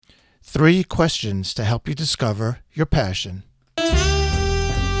3 questions to help you discover your passion.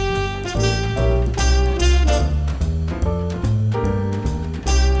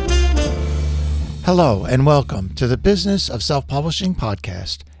 Hello and welcome to the Business of Self-Publishing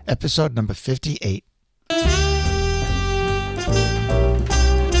podcast, episode number 58.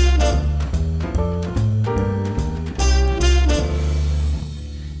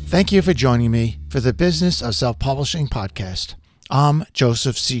 Thank you for joining me for the Business of Self-Publishing podcast. I'm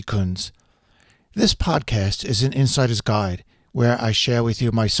Joseph C. Kunz. This podcast is an insider's guide where I share with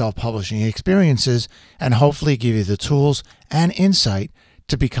you my self-publishing experiences and hopefully give you the tools and insight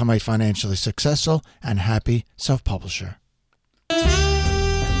to become a financially successful and happy self-publisher.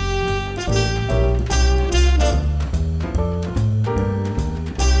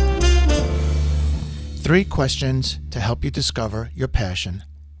 3 questions to help you discover your passion.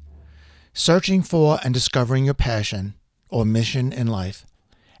 Searching for and discovering your passion or mission in life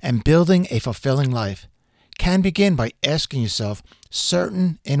and building a fulfilling life can begin by asking yourself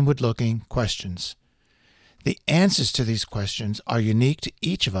certain inward-looking questions. The answers to these questions are unique to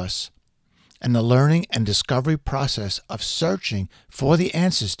each of us, and the learning and discovery process of searching for the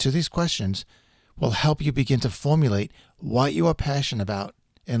answers to these questions will help you begin to formulate what you are passionate about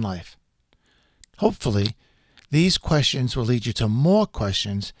in life. Hopefully, these questions will lead you to more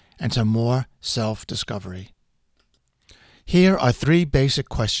questions and to more self-discovery. Here are 3 basic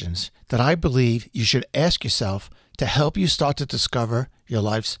questions that I believe you should ask yourself to help you start to discover your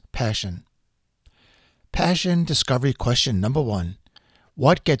life's passion. Passion discovery question number 1.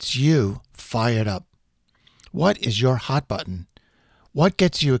 What gets you fired up? What is your hot button? What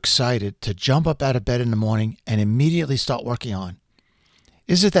gets you excited to jump up out of bed in the morning and immediately start working on?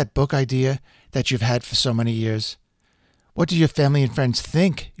 Is it that book idea that you've had for so many years? What do your family and friends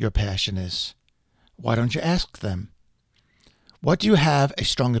think your passion is? Why don't you ask them? What do you have a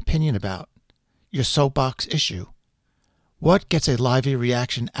strong opinion about? Your soapbox issue? What gets a lively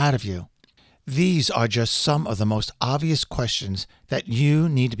reaction out of you? These are just some of the most obvious questions that you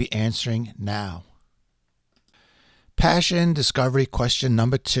need to be answering now. Passion discovery question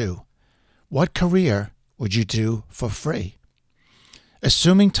number 2. What career would you do for free?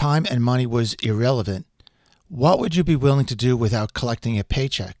 Assuming time and money was irrelevant, what would you be willing to do without collecting a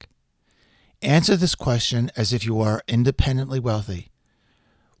paycheck? Answer this question as if you were independently wealthy.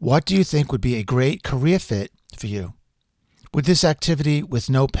 What do you think would be a great career fit for you? Would this activity with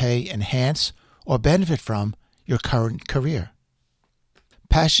no pay enhance or benefit from your current career?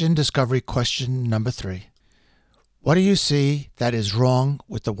 Passion discovery question number 3. What do you see that is wrong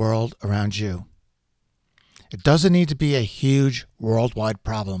with the world around you? It doesn't need to be a huge worldwide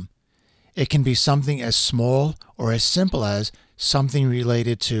problem. It can be something as small or as simple as something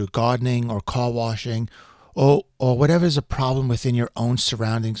related to gardening or car washing or whatever is a problem within your own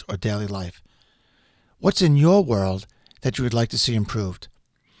surroundings or daily life. What's in your world that you would like to see improved?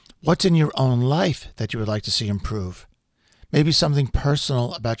 What's in your own life that you would like to see improve? Maybe something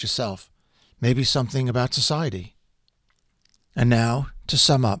personal about yourself. Maybe something about society. And now, to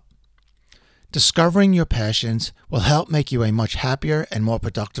sum up, discovering your passions will help make you a much happier and more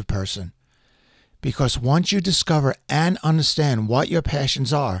productive person. Because once you discover and understand what your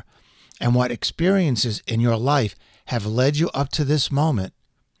passions are and what experiences in your life have led you up to this moment,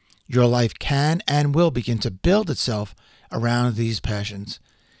 your life can and will begin to build itself around these passions.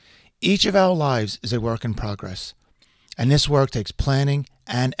 Each of our lives is a work in progress, and this work takes planning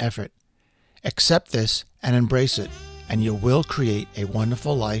and effort. Accept this and embrace it, and you will create a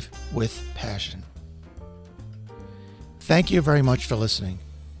wonderful life with passion. Thank you very much for listening.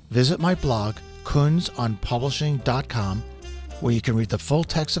 Visit my blog, kunzonpublishing.com, where you can read the full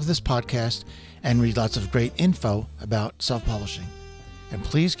text of this podcast and read lots of great info about self-publishing. And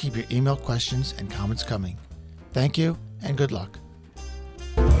please keep your email questions and comments coming. Thank you and good luck.